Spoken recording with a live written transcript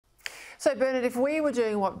So, Bernard, if we were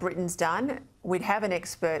doing what Britain's done, we'd have an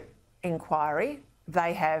expert inquiry.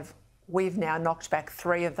 We've now knocked back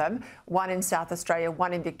 3 of them, 1 in South Australia,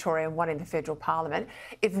 1 in Victoria and 1 in the federal parliament.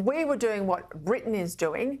 If we were doing what Britain is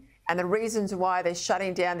doing and the reasons why they're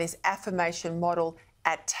shutting down this affirmation model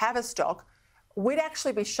at Tavistock, we'd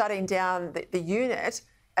actually be shutting down the unit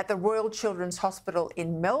at the Royal Children's Hospital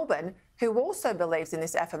in Melbourne, who also believes in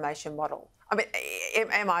this affirmation model. I mean,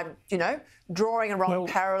 am I, drawing a wrong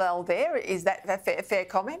parallel there? Is that a fair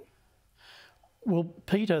comment? Well,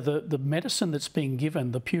 Peter, the medicine that's being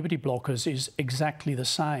given, the puberty blockers, is exactly the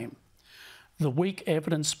same. The weak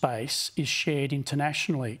evidence base is shared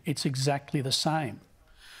internationally. It's exactly the same.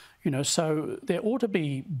 So there ought to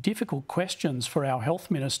be difficult questions for our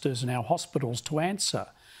health ministers and our hospitals to answer.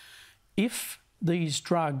 If these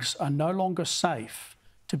drugs are no longer safe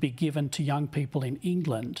to be given to young people in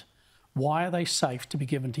England, why are they safe to be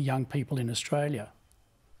given to young people in Australia?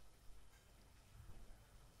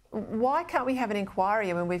 Why can't we have an inquiry?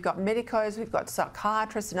 I mean, we've got medicos, we've got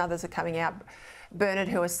psychiatrists and others are coming out, Bernard,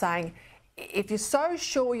 who are saying, if you're so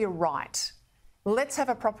sure you're right, let's have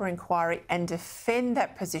a proper inquiry and defend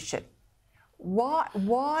that position.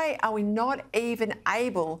 Why are we not even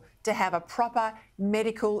able to have a proper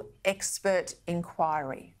medical expert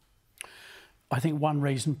inquiry? I think one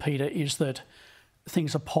reason, Peter, is that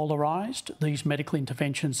things are polarised. These medical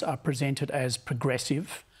interventions are presented as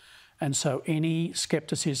progressive, and so any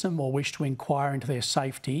scepticism or wish to inquire into their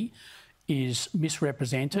safety is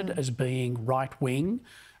misrepresented as being right-wing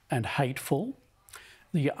and hateful.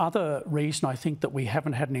 The other reason I think that we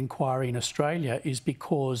haven't had an inquiry in Australia is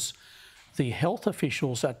because the health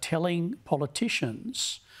officials are telling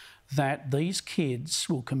politicians that these kids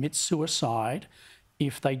will commit suicide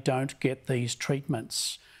if they don't get these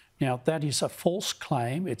treatments. Now, that is a false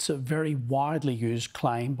claim. It's a very widely used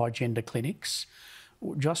claim by gender clinics.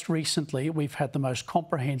 Just recently, we've had the most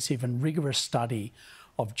comprehensive and rigorous study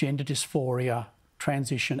of gender dysphoria,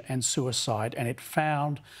 transition and suicide, and it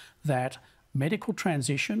found that medical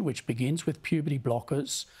transition, which begins with puberty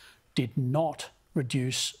blockers, did not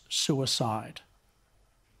reduce suicide.